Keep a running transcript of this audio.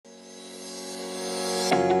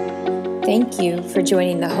Thank you for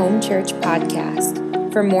joining the Home Church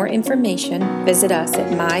podcast. For more information, visit us at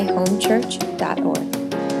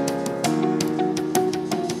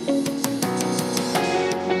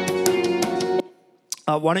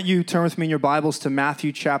myhomechurch.org. Why don't you turn with me in your Bibles to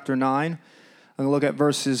Matthew chapter 9. I'm going to look at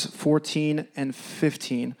verses 14 and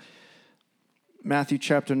 15. Matthew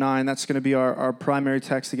chapter 9, that's going to be our primary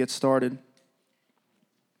text to get started.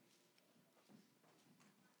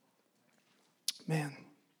 Man.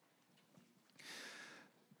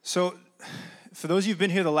 So, for those of you who've been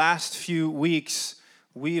here the last few weeks,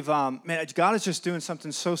 God is just doing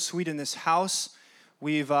something so sweet in this house.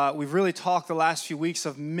 We've really talked the last few weeks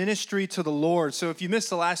of ministry to the Lord. So if you missed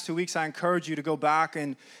the last 2 weeks, I encourage you to go back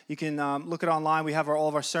and you can look it online. We have all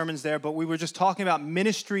of our sermons there. But we were just talking about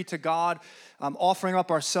ministry to God, offering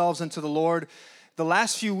up ourselves unto the Lord. The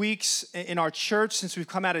last few weeks in our church, since we've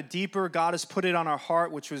come out of Deeper, God has put it on our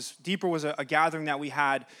heart, Deeper was a gathering that we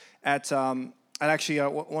had at actually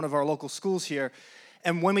one of our local schools here.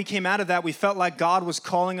 And when we came out of that, we felt like God was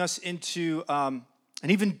calling us into an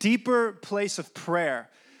even deeper place of prayer.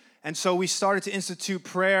 And so we started to institute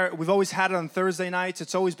prayer. We've always had it on Thursday nights.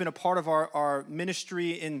 It's always been a part of our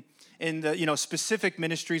ministry in the specific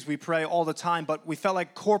ministries. We pray all the time, but we felt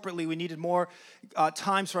like corporately we needed more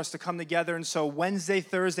times for us to come together. And so Wednesday,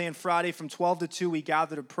 Thursday, and Friday from 12 to 2, we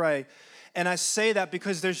gather to pray. And I say that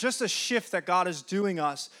because there's just a shift that God is doing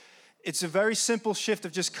us. It's a very simple shift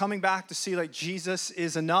of just coming back to see like Jesus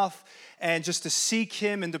is enough and just to seek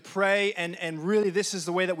him and to pray. And really this is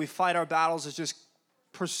the way that we fight our battles, is just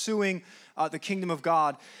pursuing the kingdom of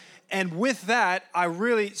God. And with that,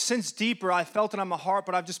 since Deeper, I felt it on my heart,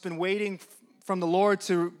 but I've just been waiting from the Lord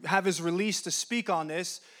to have his release to speak on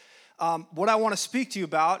this. What I want to speak to you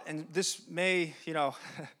about, and this may,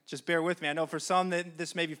 just bear with me. I know for some that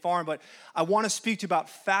this may be foreign, but I want to speak to you about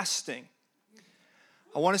fasting.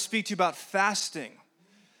 And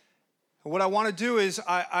what I want to do is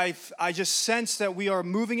I just sense that we are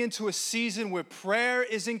moving into a season where prayer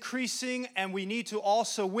is increasing, and we need to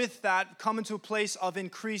also, with that, come into a place of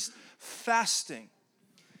increased fasting.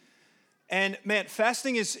 And man,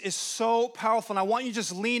 fasting is so powerful, and I want you to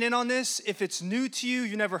just lean in on this. If it's new to you,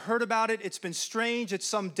 you never heard about it, it's been strange, it's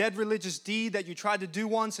some dead religious deed that you tried to do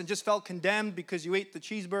once and just felt condemned because you ate the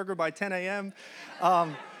cheeseburger by 10 a.m.,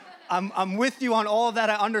 I'm with you on all of that.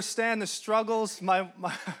 I understand the struggles. I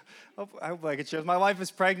hope I can share. My wife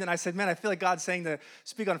is pregnant. I said, man, I feel like God's saying to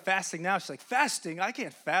speak on fasting now. She's like, fasting? I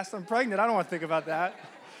can't fast. I'm pregnant. I don't want to think about that.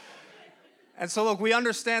 And so, look, we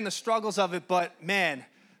understand the struggles of it, but man,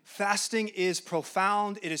 fasting is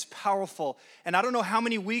profound. It is powerful. And I don't know how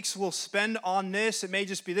many weeks we'll spend on this. It may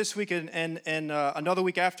just be this week and another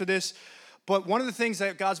week after this. But one of the things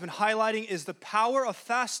that God's been highlighting is the power of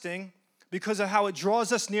fasting, because of how it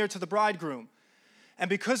draws us near to the bridegroom. And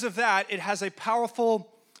because of that, it has a powerful,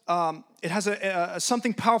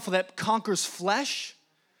 something powerful that conquers flesh.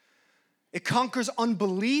 It conquers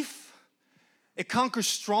unbelief. It conquers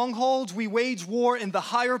strongholds. We wage war in the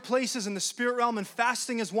higher places in the spirit realm, and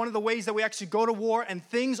fasting is one of the ways that we actually go to war, and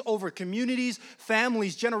things over communities,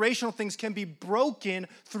 families, generational things can be broken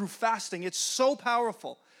through fasting. It's so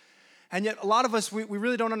powerful. And yet a lot of us, we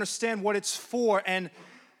really don't understand what it's for. And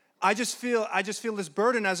I just feel this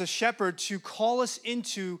burden as a shepherd to call us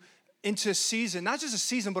into a season, not just a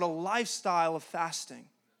season, but a lifestyle of fasting.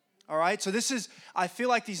 All right? So I feel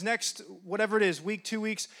like these next, whatever it is, week, 2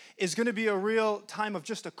 weeks, is going to be a real time of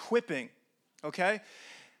just equipping, okay?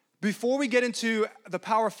 Before we get into the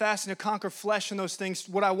power of fasting to conquer flesh and those things,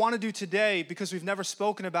 what I want to do today, because we've never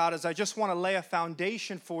spoken about, is I just want to lay a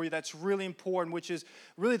foundation for you that's really important, which is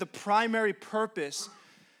really the primary purpose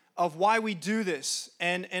of why we do this.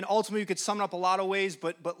 And ultimately, you could sum it up a lot of ways,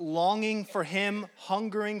 but longing for him,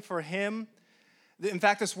 hungering for him. In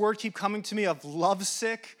fact, this word keep coming to me of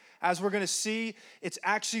lovesick, as we're going to see. It's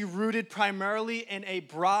actually rooted primarily in a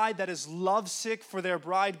bride that is lovesick for their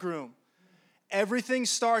bridegroom. Everything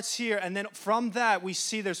starts here, and then from that, we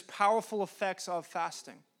see there's powerful effects of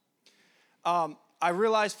fasting. I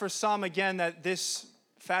realize for some, again, that this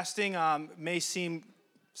fasting may seem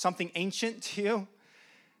something ancient to you.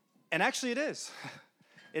 And actually it is.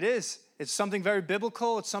 It is. It's something very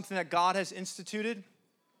biblical. It's something that God has instituted.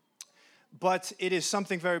 But it is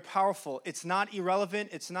something very powerful. It's not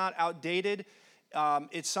irrelevant. It's not outdated.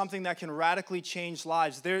 It's something that can radically change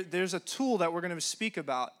lives. There's a tool that we're going to speak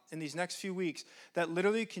about in these next few weeks that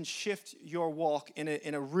literally can shift your walk in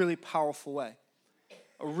a really powerful way.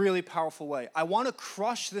 A really powerful way. I want to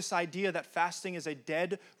crush this idea that fasting is a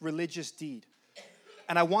dead religious deed.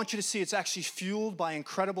 And I want you to see it's actually fueled by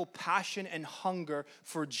incredible passion and hunger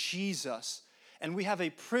for Jesus. And we have a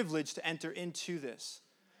privilege to enter into this.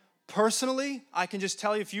 personally, I can just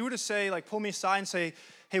tell you, if you were to say, like, pull me aside and say,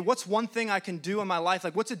 hey, what's one thing I can do in my life?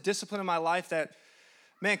 Like, what's a discipline in my life that,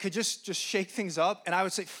 man, could just shake things up? And I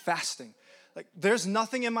would say fasting. Like, there's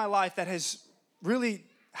nothing in my life that has really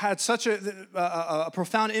had such a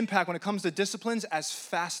profound impact when it comes to disciplines as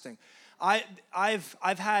fasting. I've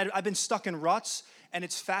been stuck in ruts, and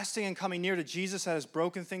it's fasting and coming near to Jesus that has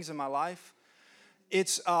broken things in my life.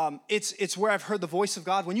 It's where I've heard the voice of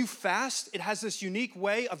God. When you fast, it has this unique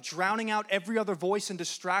way of drowning out every other voice and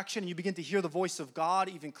distraction, and you begin to hear the voice of God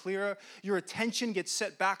even clearer. Your attention gets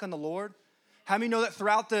set back on the Lord. How many know that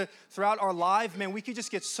throughout our life, man, we could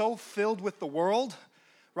just get so filled with the world,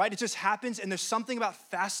 right? It just happens, and there's something about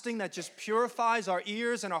fasting that just purifies our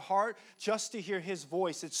ears and our heart just to hear his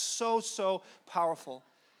voice. It's so, so powerful.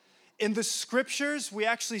 In the scriptures, we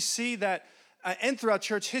actually see that, and throughout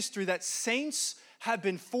church history, that saints have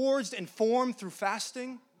been forged and formed through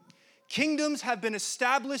fasting. Kingdoms have been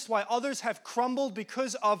established while others have crumbled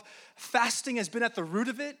because of fasting has been at the root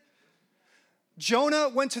of it. Jonah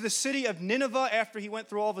went to the city of Nineveh after he went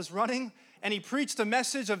through all of his running, and he preached a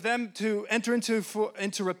message of them to enter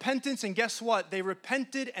into repentance. And guess what? They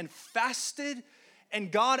repented and fasted,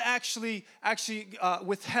 and God actually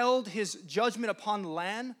withheld his judgment upon the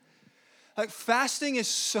land. Like, fasting is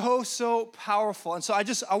so, so powerful. And so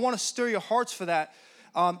I want to stir your hearts for that,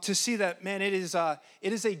 to see that, man, it is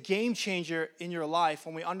a game changer in your life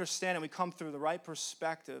when we understand and we come through the right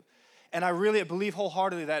perspective. And I really believe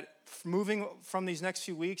wholeheartedly that moving from these next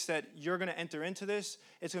few weeks that you're going to enter into this,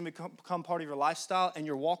 it's going to become part of your lifestyle, and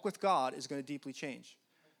your walk with God is going to deeply change.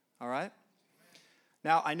 All right?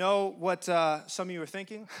 Now, I know what some of you are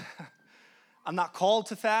thinking. I'm not called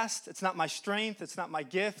to fast. It's not my strength. It's not my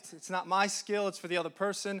gift. It's not my skill. It's for the other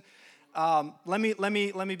person. Let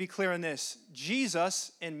me be clear on this.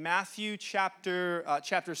 Jesus in Matthew chapter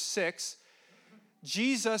 6,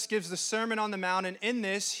 Jesus gives the Sermon on the Mount, and in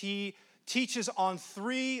this he teaches on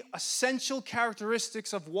 3 essential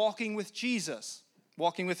characteristics of walking with Jesus,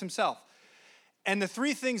 walking with himself. And the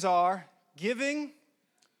 3 things are giving,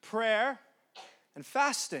 prayer, and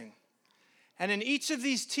fasting. And in each of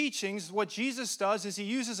these teachings, what Jesus does is he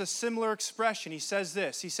uses a similar expression. He says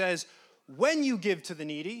this. He says, when you give to the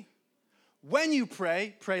needy, when you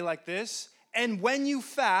pray, pray like this, and when you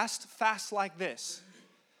fast, fast like this.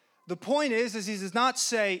 The point is he does not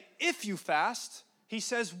say if you fast, he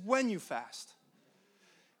says when you fast.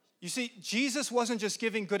 You see, Jesus wasn't just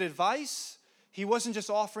giving good advice. He wasn't just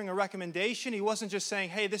offering a recommendation. He wasn't just saying,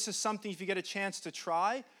 hey, this is something if you get a chance to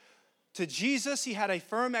try. To Jesus, he had a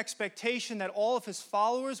firm expectation that all of his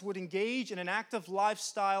followers would engage in an active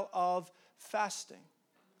lifestyle of fasting.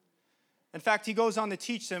 In fact, he goes on to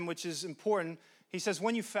teach them, which is important. He says,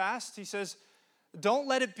 when you fast, he says, don't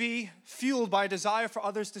let it be fueled by a desire for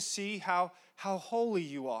others to see how holy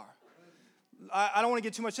you are. I don't want to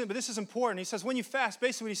get too much in, but this is important. He says, when you fast,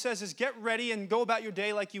 basically what he says is get ready and go about your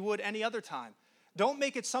day like you would any other time. Don't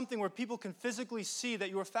make it something where people can physically see that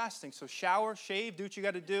you are fasting. So shower, shave, do what you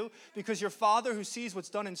got to do, because your Father who sees what's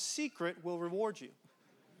done in secret will reward you.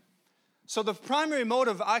 So the primary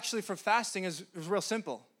motive actually for fasting is real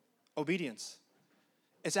simple. Obedience.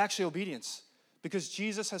 It's actually obedience, because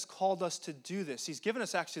Jesus has called us to do this. He's given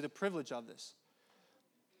us actually the privilege of this.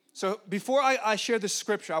 So before I share this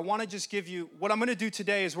scripture, I want to just give you, what I'm going to do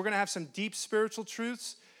today is we're going to have some deep spiritual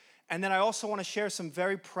truths. And then I also want to share some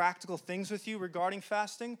very practical things with you regarding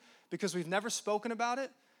fasting, because we've never spoken about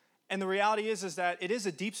it. And the reality is that it is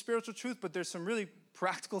a deep spiritual truth, but there's some really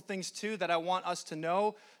practical things too that I want us to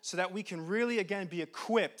know so that we can really, again, be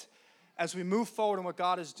equipped as we move forward in what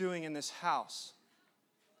God is doing in this house.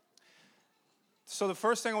 So the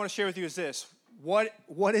first thing I want to share with you is this. What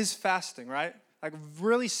is fasting, right? Like,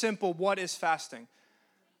 really simple, what is fasting?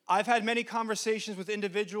 I've had many conversations with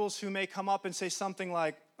individuals who may come up and say something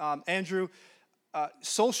like, Andrew,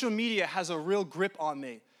 social media has a real grip on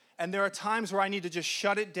me. And there are times where I need to just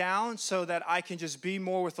shut it down so that I can just be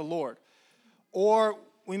more with the Lord. Or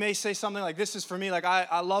we may say something like, this is for me, like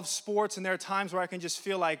I love sports, and there are times where I can just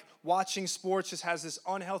feel like watching sports just has this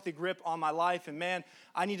unhealthy grip on my life, and man,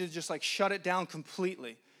 I need to just like shut it down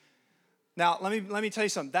completely. Now, let me tell you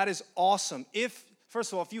something. That is awesome.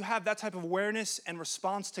 First of all, if you have that type of awareness and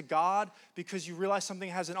response to God because you realize something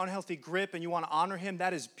has an unhealthy grip and you want to honor him,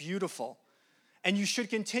 that is beautiful. And you should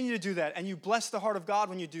continue to do that. And you bless the heart of God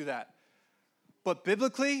when you do that. But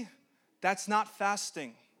biblically, that's not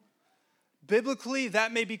fasting. Biblically,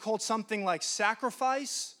 that may be called something like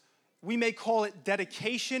sacrifice. We may call it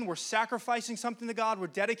dedication. We're sacrificing something to God. We're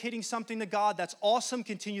dedicating something to God. That's awesome.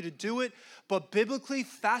 Continue to do it. But biblically,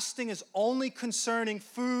 fasting is only concerning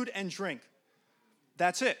food and drink.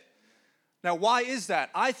 That's it. Now, why is that?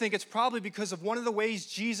 I think it's probably because of one of the ways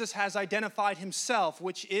Jesus has identified himself,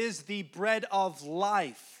 which is the bread of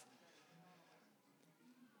life.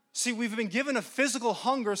 See, we've been given a physical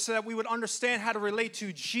hunger so that we would understand how to relate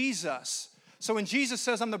to Jesus. So when Jesus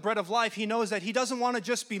says, I'm the bread of life, he knows that he doesn't want to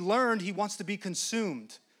just be learned, he wants to be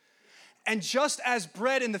consumed. And just as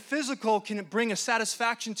bread in the physical can bring a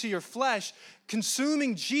satisfaction to your flesh,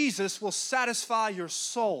 consuming Jesus will satisfy your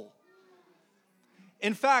soul.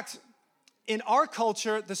 In fact, in our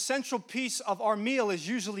culture, the central piece of our meal is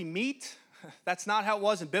usually meat. That's not how it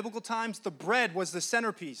was in biblical times. The bread was the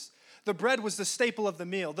centerpiece. The bread was the staple of the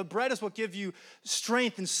meal. The bread is what gives you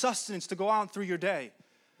strength and sustenance to go out through your day.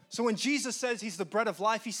 So when Jesus says he's the bread of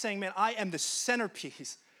life, he's saying, man, I am the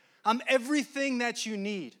centerpiece. I'm everything that you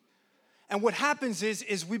need. And what happens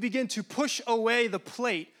is we begin to push away the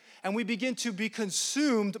plate and we begin to be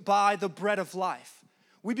consumed by the bread of life.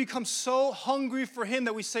 We become so hungry for him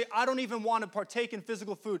that we say, I don't even want to partake in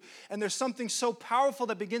physical food. And there's something so powerful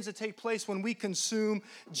that begins to take place when we consume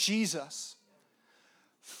Jesus.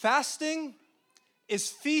 Fasting is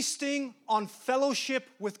feasting on fellowship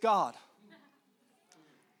with God.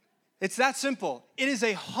 It's that simple. It is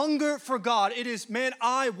a hunger for God. It is, man,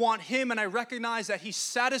 I want him, and I recognize that he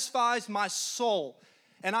satisfies my soul.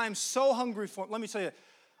 And I am so hungry for him. Let me tell you,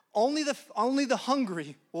 only the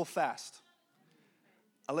hungry will fast.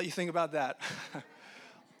 I'll let you think about that.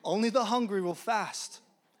 Only the hungry will fast.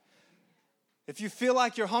 If you feel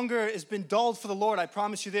like your hunger has been dulled for the Lord, I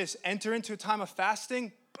promise you this, enter into a time of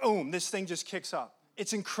fasting, boom, this thing just kicks up.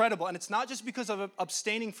 It's incredible, and it's not just because of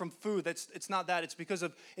abstaining from food. It's not that. It's because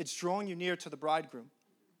of it's drawing you near to the bridegroom.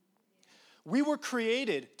 We were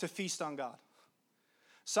created to feast on God.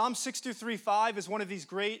 Psalm 63:5 is one of these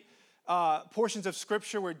great portions of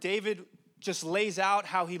Scripture where David just lays out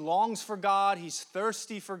how he longs for God. He's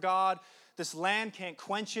thirsty for God. This land can't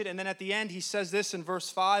quench it. And then at the end, he says this in verse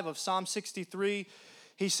 5 of Psalm 63.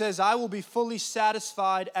 He says, I will be fully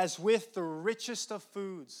satisfied as with the richest of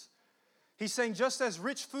foods. He's saying, just as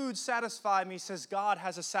rich foods satisfy me, he says, God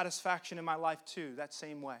has a satisfaction in my life too, that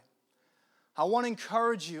same way. I want to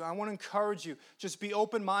encourage you. Just be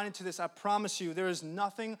open-minded to this. I promise you, there is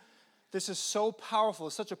nothing, this is so powerful.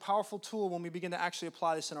 It's such a powerful tool when we begin to actually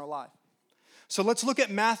apply this in our life. So let's look at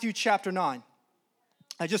Matthew chapter 9.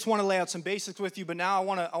 I just want to lay out some basics with you, but now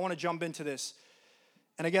I want to jump into this.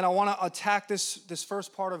 And again, I want to attack this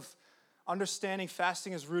first part of understanding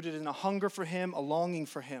fasting is rooted in a hunger for him, a longing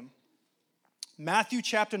for him. Matthew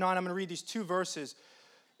chapter 9, I'm going to read these two verses.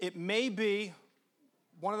 It may be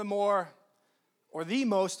one of the more, or the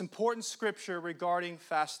most important scripture regarding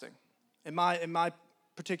fasting, in my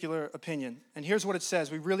particular opinion. And here's what it says.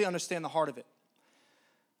 We really understand the heart of it.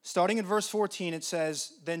 Starting in verse 14, it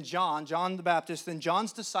says, then John the Baptist, then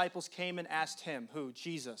John's disciples came and asked him, who?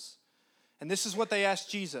 Jesus. And this is what they asked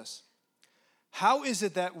Jesus. How is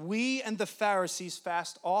it that we and the Pharisees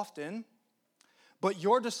fast often, but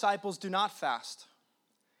your disciples do not fast?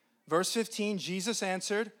 Verse 15, Jesus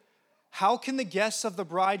answered, how can the guests of the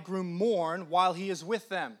bridegroom mourn while he is with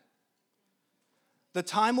them? The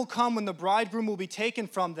time will come when the bridegroom will be taken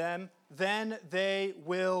from them, then they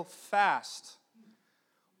will fast.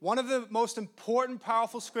 One of the most important,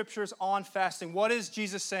 powerful scriptures on fasting. What is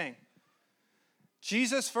Jesus saying?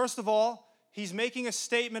 Jesus, first of all, he's making a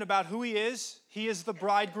statement about who he is. He is the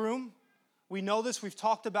bridegroom. We know this. We've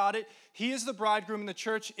talked about it. He is the bridegroom and the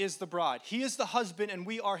church is the bride. He is the husband and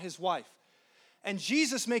we are his wife. And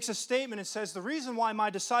Jesus makes a statement and says, the reason why my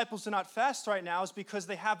disciples do not fast right now is because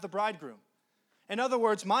they have the bridegroom. In other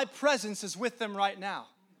words, my presence is with them right now.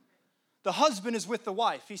 The husband is with the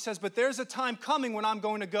wife. He says, but there's a time coming when I'm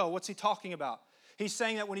going to go. What's he talking about? He's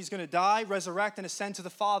saying that when he's going to die, resurrect, and ascend to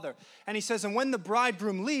the Father. And he says, and when the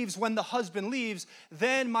bridegroom leaves, when the husband leaves,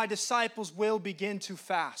 then my disciples will begin to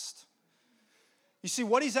fast. You see,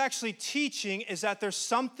 what he's actually teaching is that there's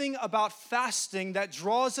something about fasting that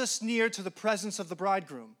draws us near to the presence of the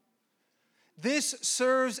bridegroom. This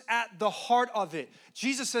serves at the heart of it.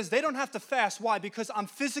 Jesus says they don't have to fast. Why? Because I'm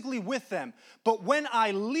physically with them. But when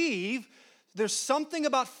I leave, there's something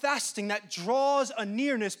about fasting that draws a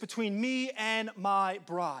nearness between me and my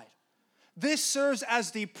bride. This serves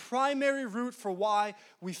as the primary root for why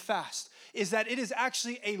we fast, is that it is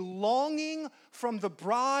actually a longing from the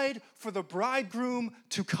bride for the bridegroom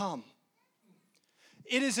to come.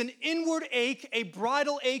 It is an inward ache, a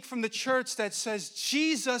bridal ache from the church that says,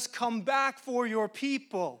 Jesus, come back for your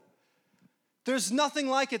people. There's nothing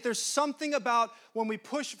like it. There's something about when we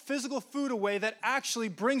push physical food away that actually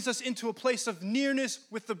brings us into a place of nearness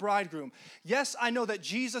with the bridegroom. Yes, I know that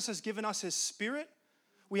Jesus has given us his Spirit.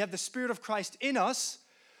 We have the Spirit of Christ in us.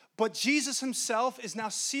 But Jesus himself is now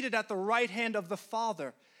seated at the right hand of the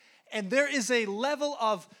Father. And there is a level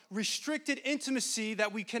of restricted intimacy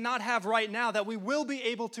that we cannot have right now that we will be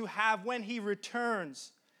able to have when he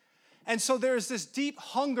returns. And so there is this deep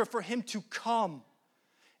hunger for him to come.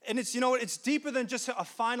 And it's, it's deeper than just a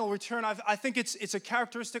final return. I think it's a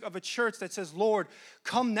characteristic of a church that says, Lord,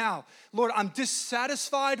 come now. Lord, I'm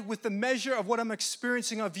dissatisfied with the measure of what I'm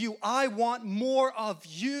experiencing of you. I want more of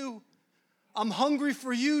you. I'm hungry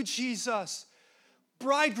for you, Jesus.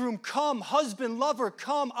 Bridegroom, come. Husband, lover,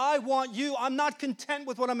 come. I want you. I'm not content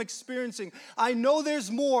with what I'm experiencing. I know there's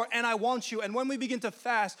more, and I want you. And when we begin to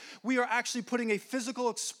fast, we are actually putting a physical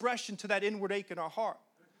expression to that inward ache in our heart.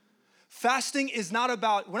 Fasting is not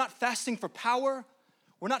about, we're not fasting for power.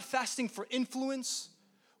 We're not fasting for influence.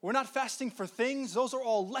 We're not fasting for things. Those are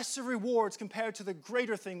all lesser rewards compared to the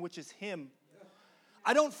greater thing, which is him.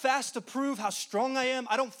 I don't fast to prove how strong I am.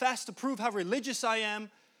 I don't fast to prove how religious I am.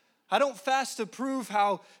 I don't fast to prove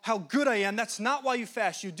how good I am. That's not why you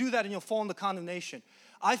fast. You do that and you'll fall into condemnation.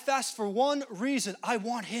 I fast for one reason. I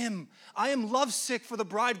want him. I am lovesick for the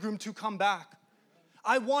bridegroom to come back.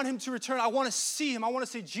 I want him to return. I want to see him. I want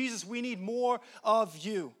to say, Jesus, we need more of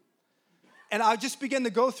you. And I just began to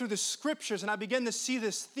go through the scriptures and I began to see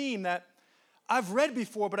this theme that I've read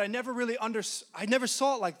before, but I never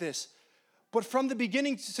saw it like this. But from the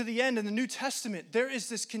beginning to the end in the New Testament, there is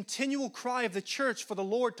this continual cry of the church for the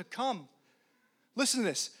Lord to come. Listen to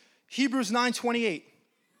this. Hebrews 9:28.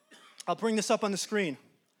 I'll bring this up on the screen.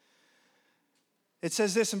 It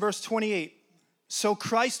says this in verse 28. So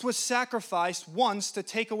Christ was sacrificed once to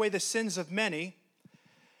take away the sins of many,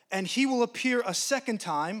 and he will appear a second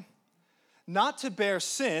time, not to bear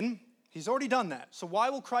sin. He's already done that. So why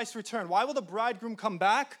will Christ return? Why will the bridegroom come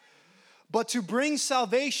back? But to bring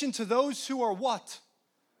salvation to those who are what?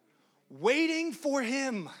 Waiting for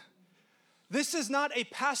him. This is not a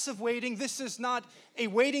passive waiting. This is not a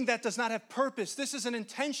waiting that does not have purpose. This is an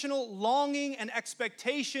intentional longing and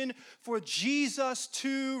expectation for Jesus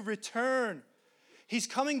to return. He's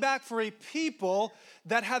coming back for a people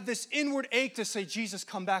that have this inward ache to say, Jesus,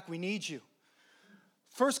 come back, we need you.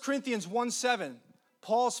 1 Corinthians 1:7,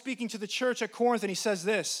 Paul speaking to the church at Corinth, and he says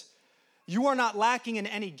this, you are not lacking in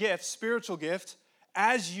any gift, spiritual gift,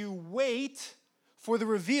 as you wait for the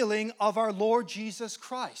revealing of our Lord Jesus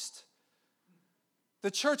Christ.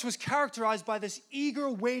 The church was characterized by this eager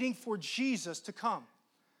waiting for Jesus to come.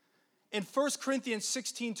 In 1 Corinthians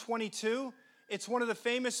 16:22, it's one of the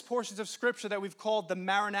famous portions of scripture that we've called the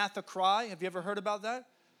Maranatha cry. Have you ever heard about that?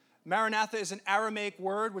 Maranatha is an Aramaic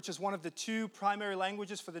word, which is one of the two primary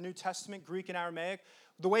languages for the New Testament, Greek and Aramaic.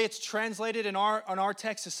 The way it's translated in our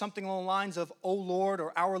text is something along the lines of, O Lord,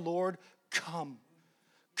 or our Lord, come.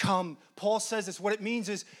 Come. Paul says this. What it means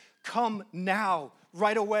is, come now,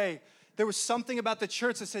 right away. There was something about the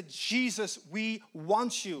church that said, Jesus, we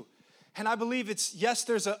want you. And I believe it's, yes,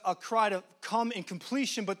 there's a cry to come in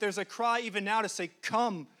completion, but there's a cry even now to say,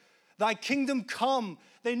 come, thy kingdom come.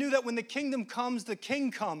 They knew that when the kingdom comes, the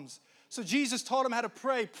king comes. So Jesus taught them how to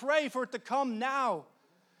pray. Pray for it to come now.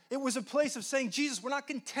 It was a place of saying, Jesus, we're not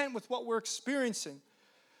content with what we're experiencing.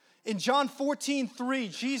 In John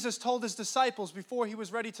 14:3, Jesus told his disciples before he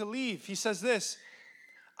was ready to leave, he says this,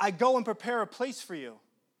 I go and prepare a place for you.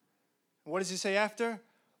 And what does he say after?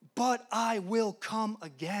 But I will come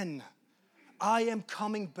again. I am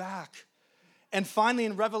coming back. And finally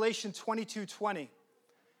in Revelation 22:20,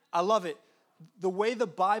 I love it. The way the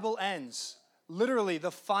Bible ends, literally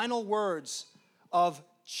the final words of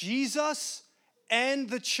Jesus and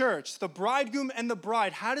the church, the bridegroom and the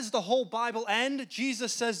bride. How does the whole Bible end?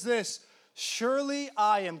 Jesus says this, surely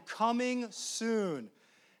I am coming soon.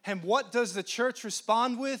 And what does the church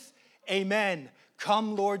respond with? Amen.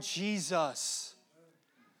 Come, Lord Jesus.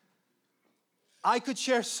 I could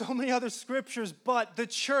share so many other scriptures, but the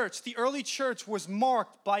church, the early church, was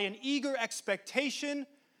marked by an eager expectation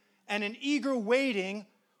and an eager waiting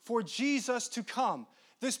for Jesus to come.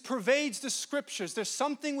 This pervades the scriptures. There's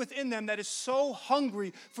something within them that is so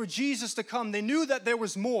hungry for Jesus to come. They knew that there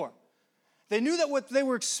was more. They knew that what they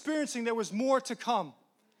were experiencing, there was more to come.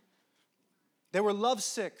 They were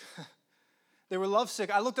lovesick. They were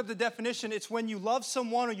lovesick. I looked up the definition. It's when you love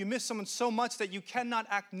someone or you miss someone so much that you cannot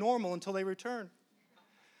act normal until they return.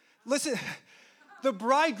 Listen, the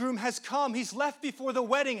bridegroom has come. He's left before the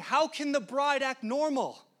wedding. How can the bride act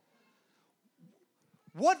normal?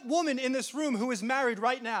 What woman in this room who is married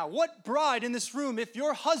right now, what bride in this room, if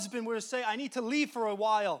your husband were to say, I need to leave for a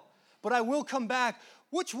while, but I will come back,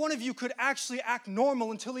 which one of you could actually act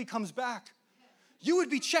normal until he comes back? You would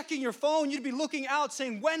be checking your phone. You'd be looking out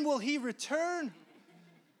saying, when will he return?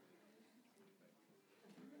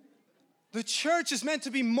 The church is meant to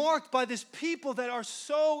be marked by this people that are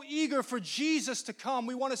so eager for Jesus to come.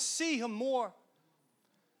 We want to see him more.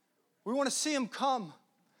 We want to see him come.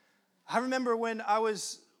 I remember when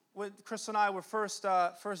Chris and I were first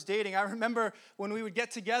dating, I remember when we would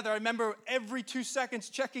get together, I remember every 2 seconds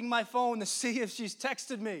checking my phone to see if she's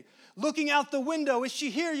texted me. Looking out the window, is she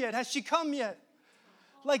here yet? Has she come yet?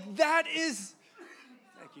 Like that is,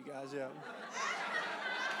 thank you guys, yeah.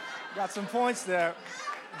 Got some points there.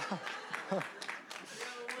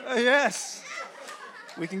 Yes,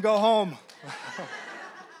 we can go home.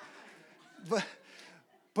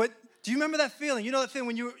 But do you remember that feeling? You know that feeling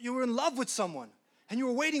when you were in love with someone and you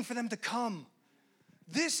were waiting for them to come.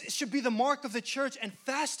 This should be the mark of the church, and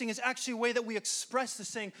fasting is actually a way that we express this,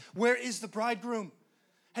 saying, where is the bridegroom?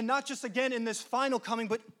 And not just again in this final coming,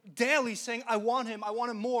 but daily saying, I want him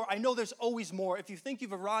more. I know there's always more. If you think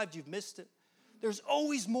you've arrived, you've missed it. There's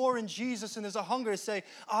always more in Jesus, and there's a hunger to say,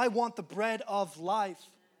 I want the bread of life.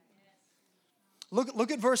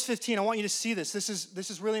 Look at verse 15. I want you to see this. This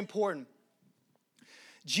is really important.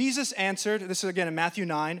 Jesus answered, this is again in Matthew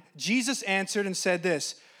 9, Jesus answered and said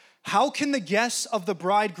this, how can the guests of the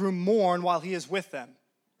bridegroom mourn while he is with them?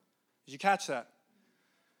 Did you catch that?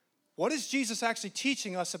 What is Jesus actually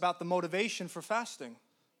teaching us about the motivation for fasting?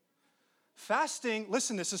 Fasting,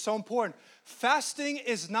 listen, this is so important. Fasting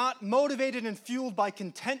is not motivated and fueled by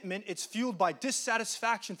contentment. It's fueled by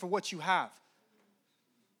dissatisfaction for what you have.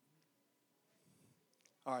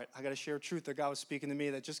 All right, I got to share a truth that God was speaking to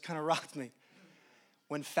me that just kind of rocked me.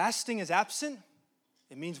 When fasting is absent,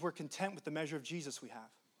 it means we're content with the measure of Jesus we have.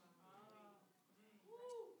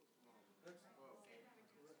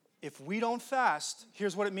 If we don't fast,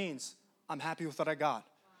 here's what it means. I'm happy with what I got.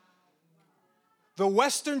 The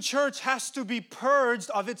Western church has to be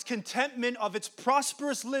purged of its contentment, of its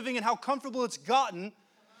prosperous living and how comfortable it's gotten,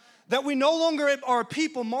 that we no longer are a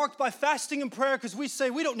people marked by fasting and prayer because we say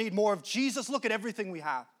we don't need more of Jesus. Look at everything we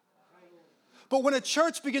have. But when a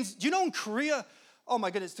church begins, do you know in Korea, oh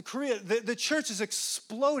my goodness, the church is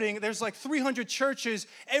exploding. There's like 300 churches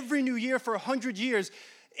every new year for 100 years.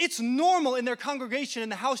 It's normal in their congregation, in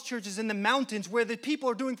the house churches, in the mountains where the people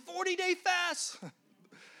are doing 40-day fasts.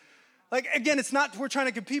 Like, again, it's not we're trying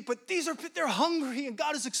to compete, but they're hungry and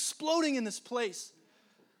God is exploding in this place.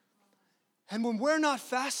 And when we're not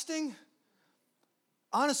fasting,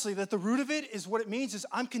 honestly, that the root of it is what it means is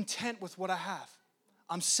I'm content with what I have.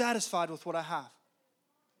 I'm satisfied with what I have.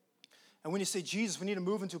 And when you say, Jesus, we need to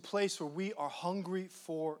move into a place where we are hungry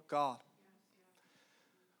for God.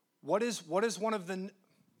 What is one of the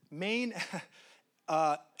main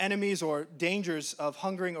enemies or dangers of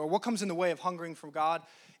hungering, or what comes in the way of hungering from God?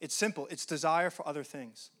 It's simple. It's desire for other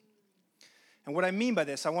things. And what I mean by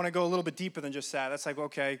this, I want to go a little bit deeper than just that. That's like,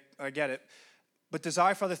 okay, I get it. But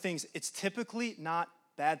desire for other things, it's typically not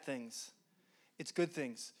bad things. It's good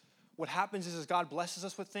things. What happens is God blesses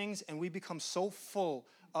us with things, and we become so full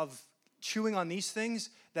of chewing on these things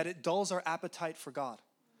that it dulls our appetite for God.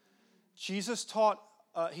 Jesus taught,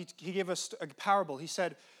 he gave us a parable. He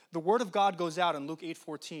said, the word of God goes out in Luke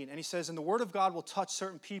 8:14, and he says, and the word of God will touch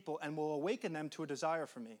certain people and will awaken them to a desire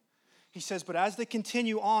for me. He says, but as they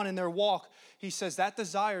continue on in their walk, he says that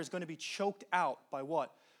desire is going to be choked out by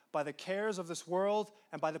what? By the cares of this world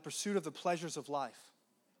and by the pursuit of the pleasures of life.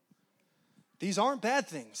 These aren't bad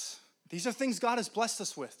things. These are things God has blessed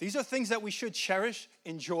us with. These are things that we should cherish,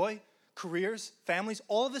 enjoy, careers, families.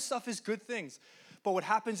 All of this stuff is good things. But what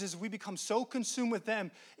happens is we become so consumed with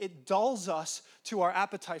them, it dulls us to our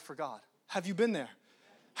appetite for God. Have you been there?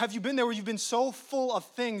 Have you been there where you've been so full of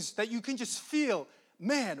things that you can just feel,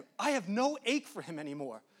 man, I have no ache for him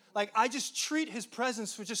anymore. Like I just treat his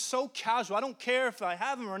presence with just so casual. I don't care if I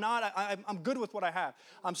have him or not. I'm good with what I have.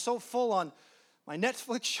 I'm so full on my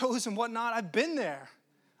Netflix shows and whatnot. I've been there.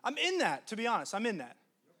 I'm in that, to be honest. I'm in that.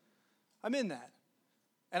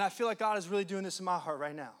 And I feel like God is really doing this in my heart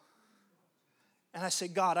right now. And I say,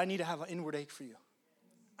 God, I need to have an inward ache for you.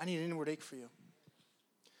 I need an inward ache for you.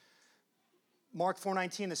 Mark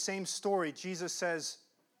 4:19, the same story, Jesus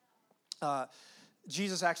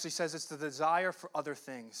actually says it's the desire for other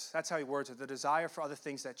things. That's how he words it, the desire for other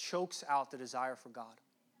things that chokes out the desire for God.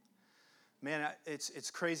 Man,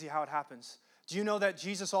 it's crazy how it happens. Do you know that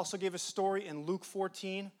Jesus also gave a story in Luke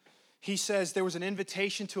 14? He says there was an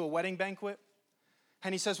invitation to a wedding banquet.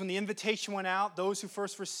 And he says when the invitation went out, those who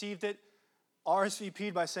first received it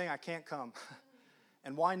RSVP'd by saying, I can't come.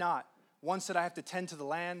 And why not? One said I have to tend to the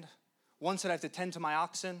land. One said I have to tend to my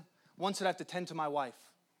oxen. One said I have to tend to my wife.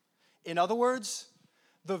 In other words,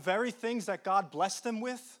 the very things that God blessed them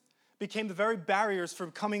with became the very barriers for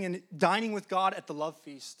coming and dining with God at the love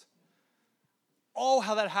feast. Oh,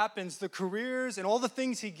 how that happens, the careers and all the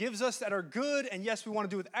things he gives us that are good, and yes, we want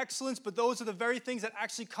to do with excellence, but those are the very things that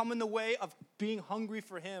actually come in the way of being hungry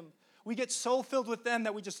for him. We get so filled with them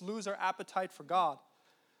that we just lose our appetite for God.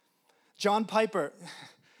 John Piper,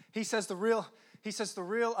 he says the real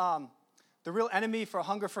enemy for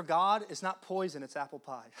hunger for God is not poison, it's apple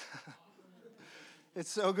pie. It's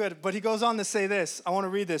so good. But he goes on to say this. I want to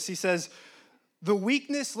read this. He says,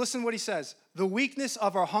 listen what he says. The weakness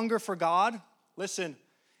of our hunger for God, listen,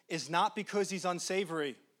 is not because he's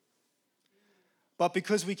unsavory, but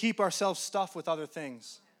because we keep ourselves stuffed with other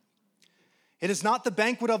things. It is not the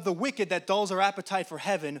banquet of the wicked that dulls our appetite for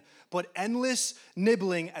heaven, but endless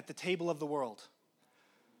nibbling at the table of the world.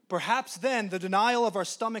 Perhaps then the denial of our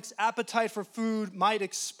stomach's appetite for food might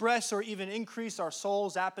express or even increase our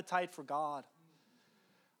soul's appetite for God.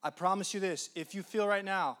 I promise you this, if you feel right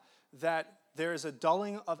now that there is a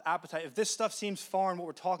dulling of appetite, if this stuff seems foreign, what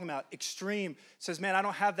we're talking about, extreme, says, man, I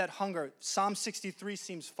don't have that hunger. Psalm 63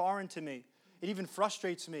 seems foreign to me. It even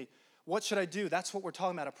frustrates me. What should I do? That's what we're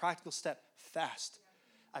talking about, a practical step. Fast.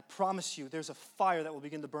 I promise you, there's a fire that will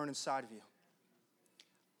begin to burn inside of you.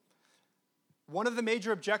 One of the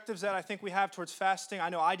major objectives that I think we have towards fasting, I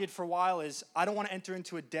know I did for a while, is I don't want to enter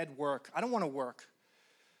into a dead work. I don't want to work.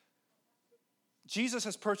 Jesus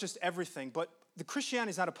has purchased everything, but the Christianity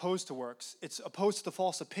is not opposed to works. It's opposed to the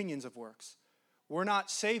false opinions of works. We're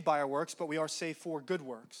not saved by our works, but we are saved for good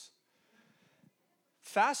works.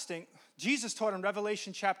 Fasting, Jesus taught in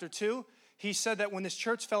Revelation chapter 2, he said that when this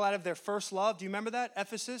church fell out of their first love, do you remember that?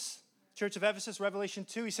 Ephesus, Church of Ephesus, Revelation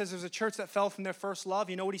 2, he says there's a church that fell from their first love.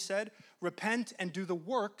 You know what he said? Repent and do the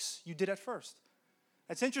works you did at first.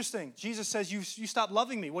 That's interesting. Jesus says, you stopped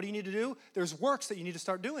loving me. What do you need to do? There's works that you need to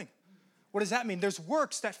start doing. What does that mean? There's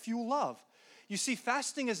works that fuel love. You see,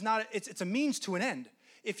 fasting is not, it's a means to an end.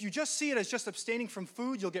 If you just see it as just abstaining from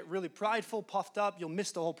food, you'll get really prideful, puffed up, you'll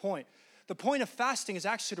miss the whole point. The point of fasting is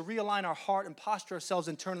actually to realign our heart and posture ourselves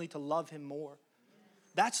internally to love him more.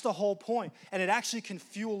 That's the whole point. And it actually can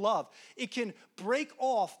fuel love. It can break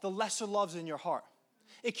off the lesser loves in your heart.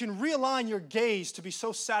 It can realign your gaze to be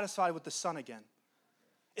so satisfied with the sun again.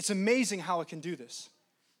 It's amazing how it can do this.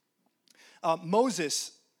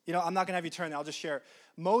 Moses, I'm not going to have you turn there. I'll just share.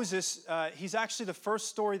 Moses, he's actually the first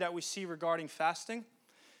story that we see regarding fasting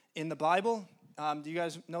in the Bible. Do you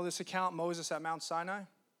guys know this account, Moses at Mount Sinai?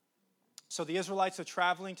 So the Israelites are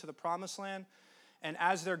traveling to the Promised Land, and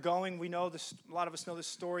as they're going, we know this. A lot of us know this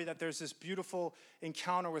story that there's this beautiful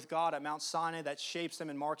encounter with God at Mount Sinai that shapes them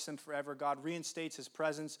and marks them forever. God reinstates his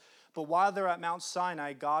presence. But while they're at Mount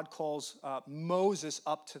Sinai, God calls Moses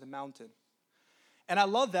up to the mountain. And I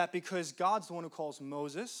love that because God's the one who calls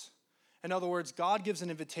Moses. In other words, God gives an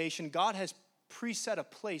invitation. God has preset a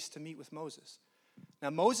place to meet with Moses.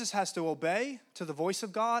 Now, Moses has to obey to the voice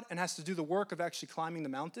of God and has to do the work of actually climbing the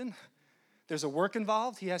mountain. There's a work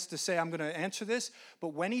involved. He has to say, I'm going to answer this. But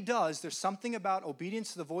when he does, there's something about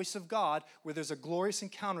obedience to the voice of God where there's a glorious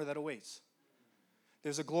encounter that awaits.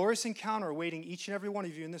 There's a glorious encounter awaiting each and every one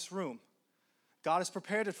of you in this room. God has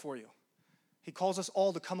prepared it for you. He calls us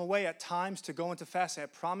all to come away at times to go into fasting. I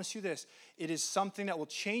promise you this, it is something that will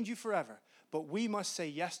change you forever. But we must say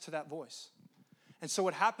yes to that voice. And so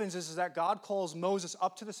what happens is that God calls Moses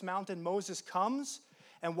up to this mountain. Moses comes.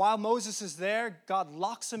 And while Moses is there, God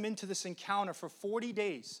locks him into this encounter for 40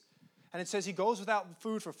 days. And it says he goes without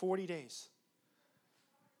food for 40 days.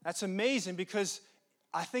 That's amazing because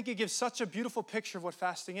I think it gives such a beautiful picture of what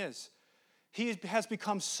fasting is. He has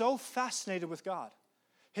become so fascinated with God.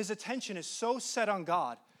 His attention is so set on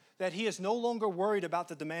God that he is no longer worried about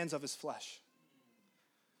the demands of his flesh.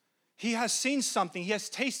 He has seen something, he has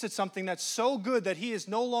tasted something that's so good that he is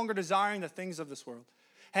no longer desiring the things of this world.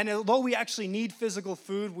 And although we actually need physical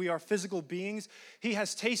food, we are physical beings, he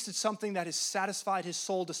has tasted something that has satisfied his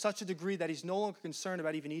soul to such a degree that he's no longer concerned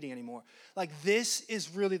about even eating anymore. Like, this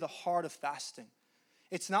is really the heart of fasting.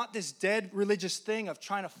 It's not this dead religious thing of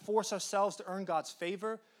trying to force ourselves to earn God's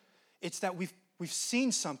favor. It's that we've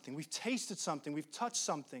seen something, we've tasted something, we've touched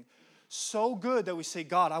something so good that we say,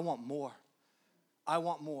 God, I want more. I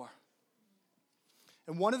want more.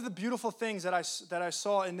 And one of the beautiful things that I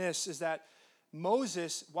saw in this is that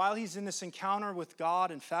Moses, while he's in this encounter with God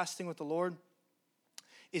and fasting with the Lord,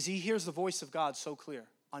 is he hears the voice of God so clear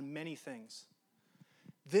on many things.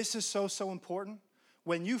 This is so important.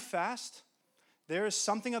 When you fast, there is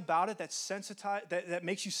something about it that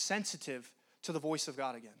makes you sensitive to the voice of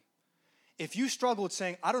God again. If you struggle with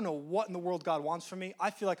saying, I don't know what in the world God wants from me,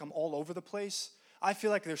 I feel like I'm all over the place, I feel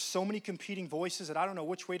like there's so many competing voices that I don't know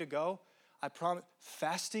which way to go, I promise,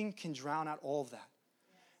 fasting can drown out all of that.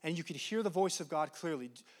 And you could hear the voice of God clearly.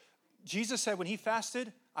 Jesus said when he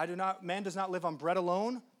fasted, Man does not live on bread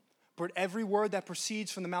alone, but every word that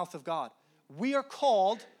proceeds from the mouth of God. We are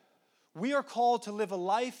called to live a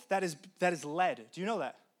life that is led. Do you know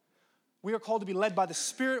that? We are called to be led by the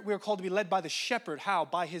Spirit. We are called to be led by the shepherd. How?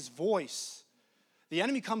 By his voice. The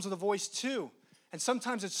enemy comes with a voice too. And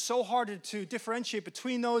sometimes it's so hard to differentiate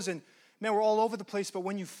between those, and man, we're all over the place, but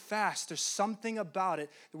when you fast, there's something about it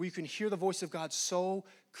where you can hear the voice of God so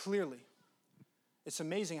clearly. It's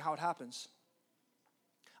amazing how it happens.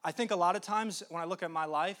 I think a lot of times when I look at my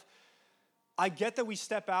life, I get that we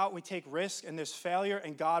step out, we take risk, and there's failure,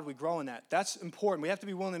 and God, we grow in that. That's important. We have to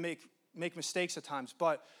be willing to make mistakes at times,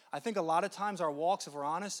 but I think a lot of times our walks, if we're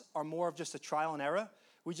honest, are more of just a trial and error.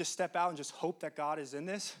 We just step out and just hope that God is in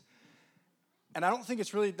this. And I don't think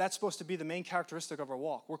it's really that's supposed to be the main characteristic of our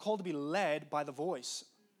walk. We're called to be led by the voice.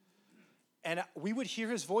 And we would hear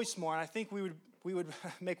his voice more, and I think we would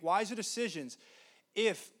make wiser decisions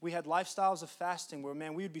if we had lifestyles of fasting where,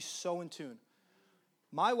 man, we would be so in tune.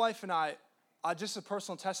 My wife and I, just a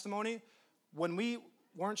personal testimony, when we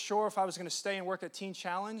weren't sure if I was going to stay and work at Teen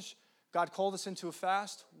Challenge, God called us into a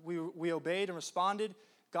fast. We obeyed and responded.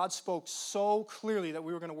 God spoke so clearly that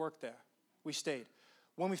we were going to work there. We stayed.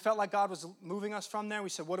 When we felt like God was moving us from there, we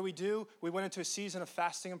said, what do we do? We went into a season of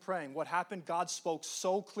fasting and praying. What happened? God spoke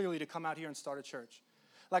so clearly to come out here and start a church.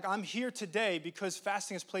 Like, I'm here today because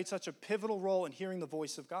fasting has played such a pivotal role in hearing the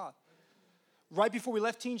voice of God. Right before we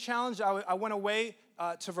left Teen Challenge, I went away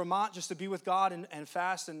to Vermont just to be with God and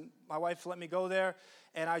fast, and my wife let me go there,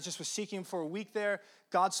 and I just was seeking him for a week there.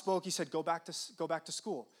 God spoke. He said, go back to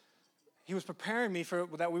school. He was preparing me for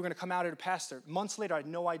that we were going to come out here to pastor. Months later, I had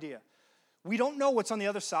no idea. We don't know what's on the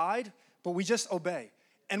other side, but we just obey.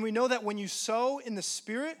 And we know that when you sow in the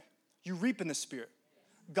Spirit, you reap in the Spirit.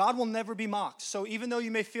 God will never be mocked. So even though you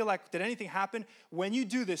may feel like, did anything happen? When you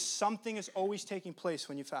do this, something is always taking place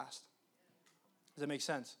when you fast. Does that make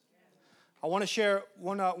sense? I want to share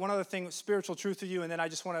one other thing, spiritual truth with you, and then I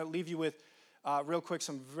just want to leave you with, real quick,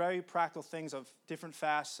 some very practical things of different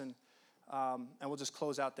fasts, and we'll just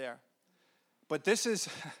close out there. But this is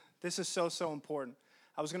so important.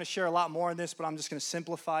 I was going to share a lot more on this, but I'm just going to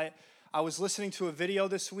simplify it. I was listening to a video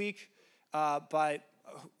this week by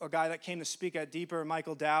a guy that came to speak at Deeper,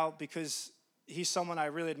 Michael Dow, because he's someone I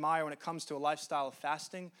really admire when it comes to a lifestyle of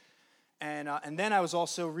fasting. And then I was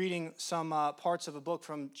also reading some parts of a book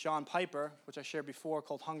from John Piper, which I shared before,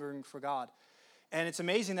 called Hungering for God. And it's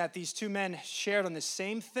amazing that these two men shared on the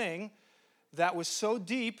same thing that was so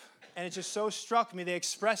deep, and it just so struck me. They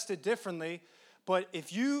expressed it differently. But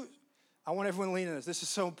I want everyone to lean in this. This is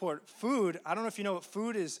so important. Food, I don't know if you know what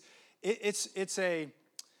food is. It's a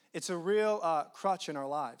real crutch in our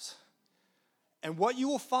lives. And what you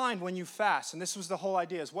will find when you fast, and this was the whole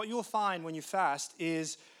idea, is what you will find when you fast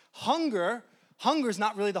is hunger is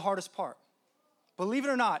not really the hardest part. Believe it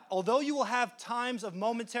or not, although you will have times of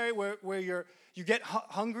momentary where you get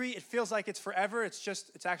hungry, it feels like it's forever.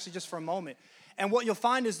 It's actually just for a moment. And what you'll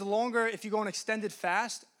find is the longer, if you go an extended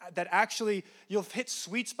fast, that actually you'll hit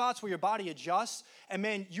sweet spots where your body adjusts, and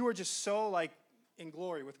man, you are just so like in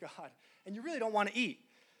glory with God. And you really don't want to eat.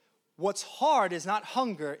 What's hard is not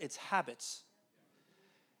hunger, it's habits.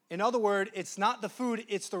 In other words, it's not the food,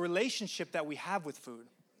 it's the relationship that we have with food.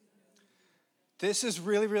 This is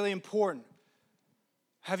really, really important.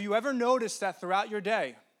 Have you ever noticed that throughout your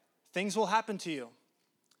day, things will happen to you?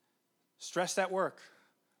 Stressed at work,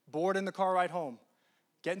 bored in the car ride home,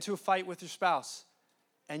 get into a fight with your spouse,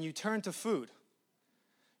 and you turn to food.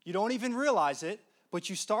 You don't even realize it, but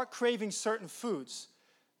you start craving certain foods.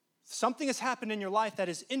 Something has happened in your life that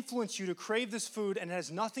has influenced you to crave this food, and it has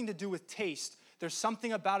nothing to do with taste. There's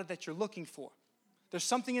something about it that you're looking for. There's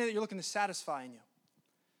something in it that you're looking to satisfy in you.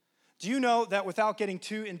 Do you know that, without getting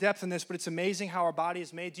too in-depth in this, but it's amazing how our body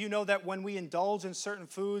is made, do you know that when we indulge in certain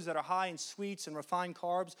foods that are high in sweets and refined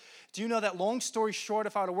carbs, do you know that, long story short,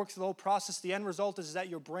 if I were to work through the whole process, the end result is that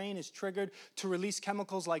your brain is triggered to release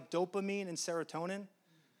chemicals like dopamine and serotonin?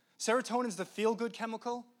 Serotonin is the feel-good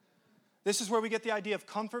chemical. This is where we get the idea of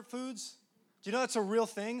comfort foods. Do you know that's a real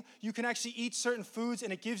thing? You can actually eat certain foods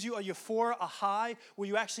and it gives you a euphoria, a high, where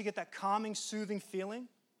you actually get that calming, soothing feeling.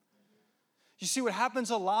 You see, what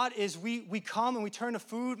happens a lot is we come and we turn to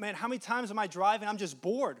food. Man, how many times am I driving? I'm just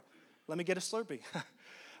bored. Let me get a Slurpee.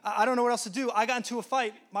 I don't know what else to do. I got into a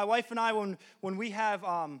fight. My wife and I, when we have,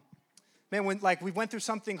 when we went through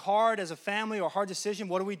something hard as a family or a hard decision,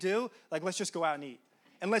 what do? Like, let's just go out and eat.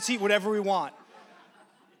 And let's eat whatever we want.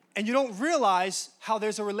 And you don't realize how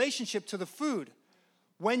there's a relationship to the food.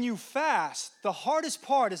 When you fast, the hardest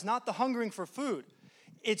part is not the hungering for food.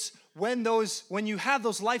 It's when you have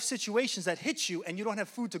those life situations that hit you and you don't have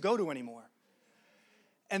food to go to anymore.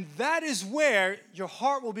 And that is where your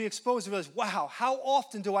heart will be exposed to realize, wow, how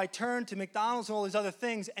often do I turn to McDonald's and all these other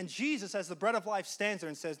things, and Jesus, as the bread of life, stands there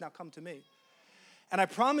and says, now come to me. And I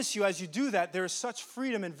promise you, as you do that, there is such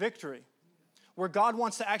freedom and victory where God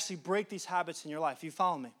wants to actually break these habits in your life. You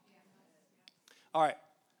follow me? All right,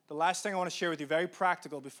 the last thing I want to share with you, very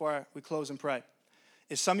practical before we close and pray,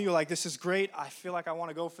 is some of you are like, this is great. I feel like I want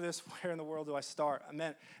to go for this. Where in the world do I start?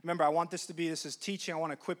 Remember, I want this is teaching. I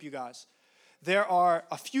want to equip you guys. There are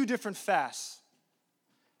a few different fasts.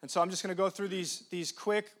 And so I'm just going to go through these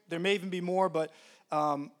quick. There may even be more, but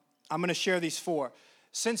I'm going to share these 4.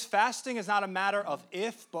 Since fasting is not a matter of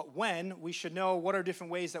if, but when, we should know what are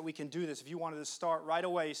different ways that we can do this. If you wanted to start right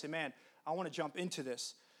away, you say, man, I want to jump into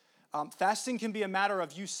this. Fasting can be a matter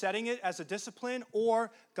of you setting it as a discipline,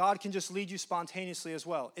 or God can just lead you spontaneously as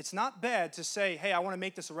well. It's not bad to say, hey, I want to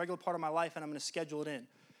make this a regular part of my life, and I'm going to schedule it in.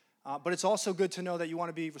 But it's also good to know that you want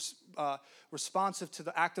to be responsive to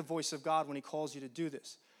the active voice of God when he calls you to do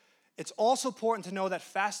this. It's also important to know that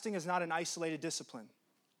fasting is not an isolated discipline.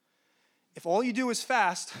 If all you do is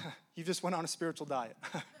fast, you just went on a spiritual diet.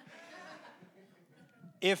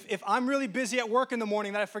 If I'm really busy at work in the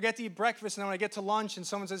morning that I forget to eat breakfast, and then when I get to lunch and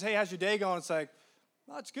someone says, hey, how's your day going? It's like,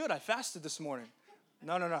 well, it's good. I fasted this morning.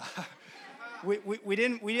 No.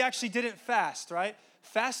 We actually didn't fast, right?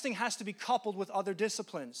 Fasting has to be coupled with other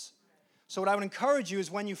disciplines. So what I would encourage you is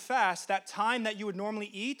when you fast, that time that you would normally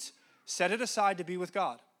eat, set it aside to be with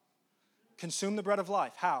God. Consume the bread of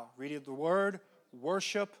life. How? Read the word,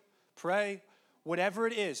 worship, pray, whatever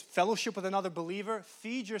it is. Fellowship with another believer.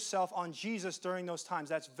 Feed yourself on Jesus during those times.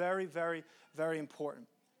 That's very, very, very important.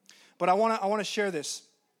 But I want to share this.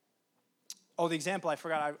 Oh, the example I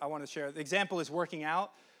forgot I want to share. The example is working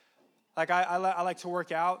out. Like I like to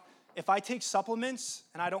work out. If I take supplements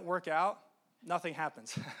and I don't work out, nothing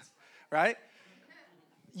happens, right?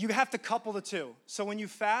 You have to couple the two. So when you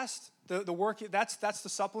fast, the work that's the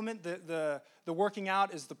supplement. The working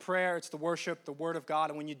out is the prayer, it's the worship, the word of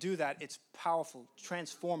God, and when you do that, it's powerful,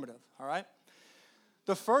 transformative. All right.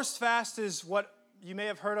 The first fast is what you may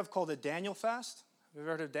have heard of called a Daniel fast. Have you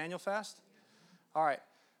ever heard of Daniel fast? All right.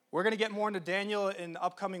 We're going to get more into Daniel in the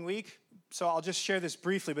upcoming week, so I'll just share this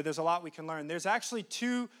briefly. But there's a lot we can learn. There's actually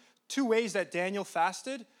two ways that Daniel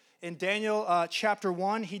fasted. In Daniel chapter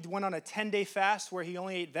 1, he went on a 10-day fast where he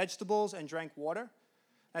only ate vegetables and drank water.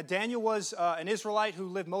 Now, Daniel was an Israelite who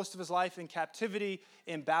lived most of his life in captivity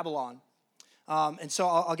in Babylon. And so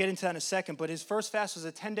I'll get into that in a second. But his first fast was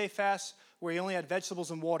a 10-day fast where he only had vegetables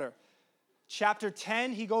and water. Chapter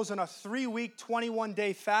 10, he goes on a 3-week,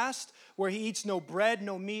 21-day fast where he eats no bread,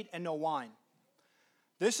 no meat, and no wine.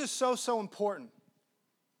 This is so important.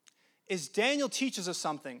 Is Daniel teaches us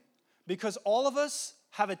something. Because all of us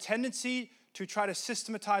have a tendency to try to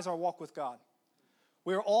systematize our walk with God.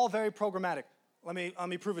 We're all very programmatic. Let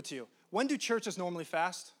me prove it to you. When do churches normally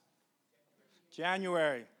fast?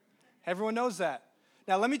 January. Everyone knows that.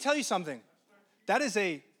 Now, let me tell you something. That is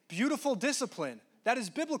a beautiful discipline. That is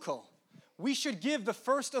biblical. We should give the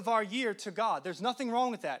first of our year to God. There's nothing wrong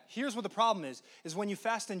with that. Here's what the problem is when you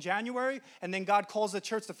fast in January, and then God calls the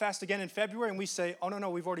church to fast again in February, and we say, oh, no,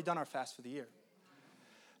 we've already done our fast for the year.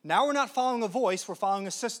 Now we're not following a voice, we're following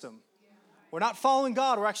a system. We're not following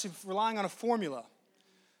God, we're actually relying on a formula.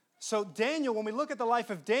 So Daniel, when we look at the life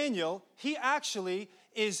of Daniel, he actually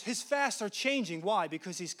his fasts are changing. Why?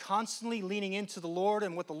 Because he's constantly leaning into the Lord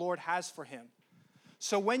and what the Lord has for him.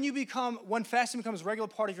 So when fasting becomes a regular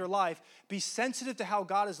part of your life, be sensitive to how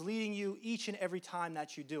God is leading you each and every time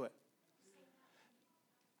that you do it.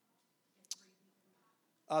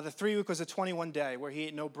 The 3-week was a 21-day where he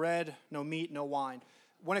ate no bread, no meat, no wine.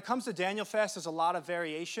 When it comes to Daniel fast, there's a lot of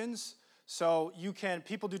variations. So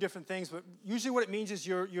people do different things, but usually what it means is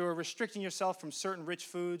you're restricting yourself from certain rich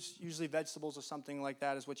foods, usually vegetables or something like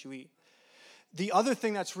that is what you eat. The other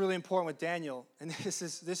thing that's really important with Daniel, and this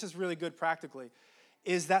is really good practically,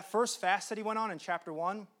 is that first fast that he went on in chapter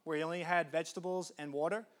 1, where he only had vegetables and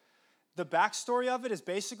water. The backstory of it is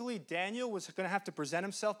basically Daniel was going to have to present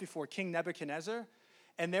himself before King Nebuchadnezzar.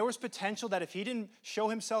 And there was potential that if he didn't show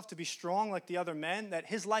himself to be strong like the other men, that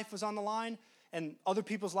his life was on the line and other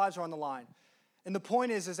people's lives are on the line. And the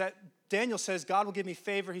point is that Daniel says, God will give me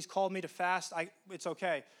favor. He's called me to fast. It's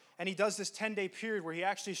okay. And he does this 10-day period where he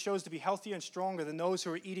actually shows to be healthier and stronger than those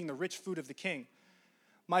who are eating the rich food of the king.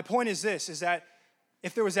 My point is that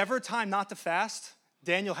if there was ever a time not to fast,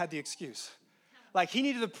 Daniel had the excuse. Like he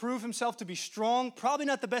needed to prove himself to be strong. Probably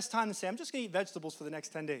not the best time to say, I'm just going to eat vegetables for the next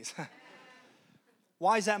 10 days.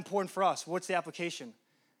 Why is that important for us? What's the application?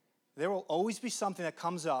 There will always be something that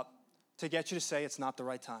comes up to get you to say it's not the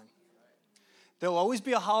right time. There'll always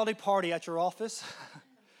be a holiday party at your office.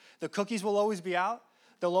 The cookies will always be out.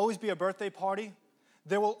 There'll always be a birthday party.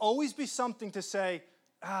 There will always be something to say,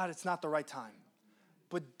 it's not the right time.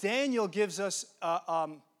 But Daniel gives us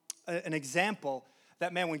an example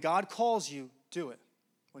that, man, when God calls you, do it.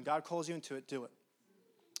 When God calls you into it, do it.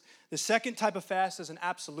 The second type of fast is an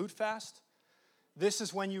absolute fast. This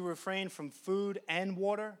is when you refrain from food and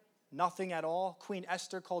water, nothing at all. Queen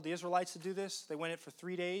Esther called the Israelites to do this. They went in for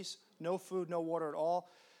 3 days, no food, no water at all.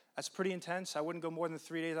 That's pretty intense. I wouldn't go more than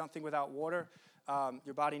 3 days, I don't think, without water.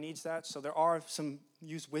 Your body needs that. So there are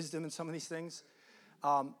use wisdom in some of these things.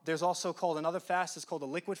 There's also called another fast. It's called a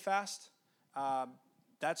liquid fast.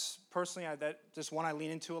 That's personally, just one I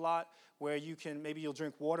lean into a lot, where maybe you'll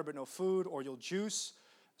drink water but no food, or you'll juice.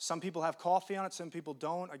 Some people have coffee on it, some people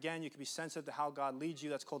don't. Again, you can be sensitive to how God leads you.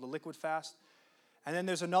 That's called a liquid fast. And then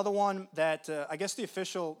there's another one that I guess the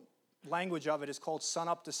official language of it is called sun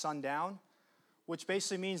up to sundown, which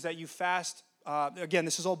basically means that you fast, again,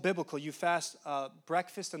 this is all biblical, you fast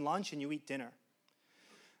breakfast and lunch and you eat dinner.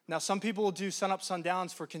 Now, some people will do sun up,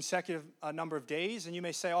 sundowns for consecutive number of days, and you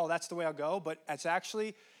may say, that's the way I'll go, but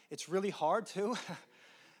it's really hard too,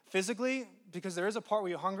 physically, because there is a part where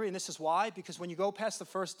you're hungry, and this is why, because when you go past the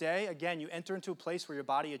first day, again, you enter into a place where your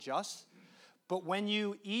body adjusts, but when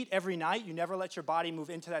you eat every night, you never let your body move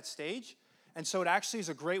into that stage, and so it actually is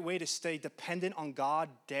a great way to stay dependent on God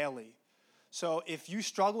daily. So if you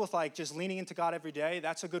struggle with just leaning into God every day,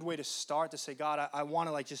 that's a good way to start, to say, God, I want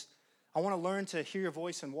to learn to hear your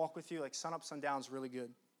voice and walk with you. Sun up, sundown is really good.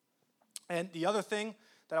 And the other thing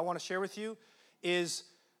that I want to share with you is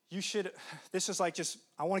this is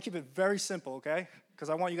I want to keep it very simple, okay? Because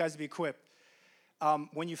I want you guys to be equipped.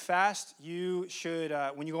 When you fast, you should,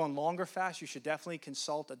 when you go on longer fast, you should definitely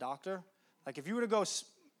consult a doctor. If you were to go,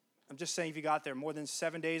 I'm just saying if you got there more than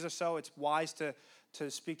 7 days or so, it's wise to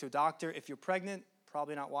speak to a doctor. If you're pregnant,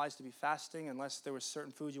 probably not wise to be fasting unless there was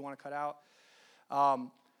certain foods you want to cut out.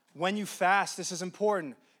 When you fast, this is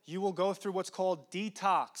important, you will go through what's called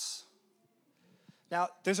detox. Now,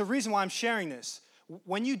 there's a reason why I'm sharing this.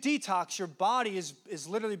 When you detox, your body is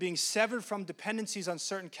literally being severed from dependencies on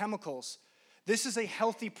certain chemicals. This is a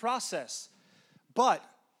healthy process, but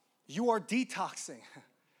you are detoxing.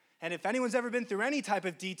 And if anyone's ever been through any type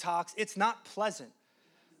of detox, it's not pleasant.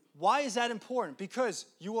 Why is that important? Because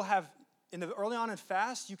you will have, early on in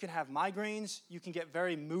fast, you can have migraines, you can get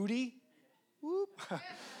very moody. Whoop.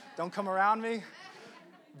 Don't come around me.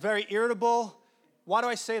 Very irritable. Why do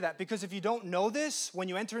I say that? Because if you don't know this, when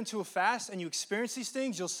you enter into a fast and you experience these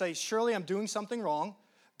things, you'll say, surely I'm doing something wrong.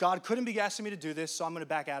 God couldn't be asking me to do this, so I'm going to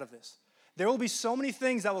back out of this. There will be so many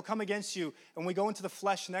things that will come against you. And when we go into the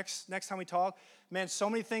flesh next time we talk, man, so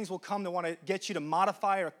many things will come that want to get you to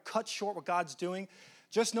modify or cut short what God's doing.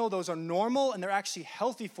 Just know those are normal and they're actually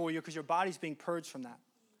healthy for you because your body's being purged from that.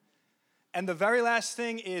 And the very last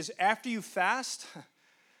thing is after you fast,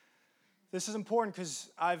 this is important because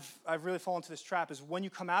I've really fallen into this trap, is when you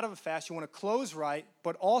come out of a fast, you want to close right,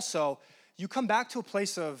 but also you come back to a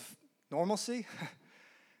place of normalcy.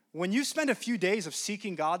 When you spend a few days of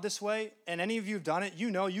seeking God this way, and any of you have done it,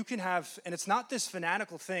 you can have, and it's not this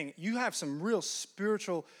fanatical thing, you have some real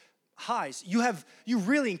spiritual highs. You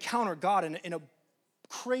really encounter God in a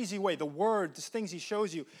crazy way, the word, the things he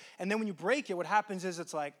shows you. And then when you break it, what happens is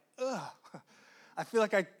it's like, I feel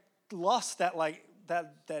like I lost that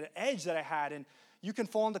edge that I had. And you can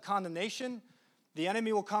fall into condemnation. The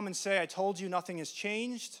enemy will come and say, I told you nothing has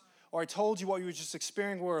changed, or I told you what you were just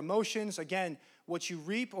experiencing were emotions. Again, what you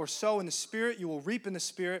reap or sow in the Spirit, you will reap in the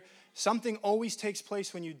Spirit. Something always takes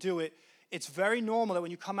place when you do it. It's very normal that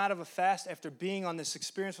when you come out of a fast after being on this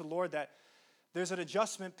experience with the Lord, that there's an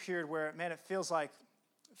adjustment period where, man, it feels like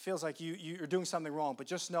you're doing something wrong. But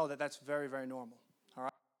just know that that's very, very normal.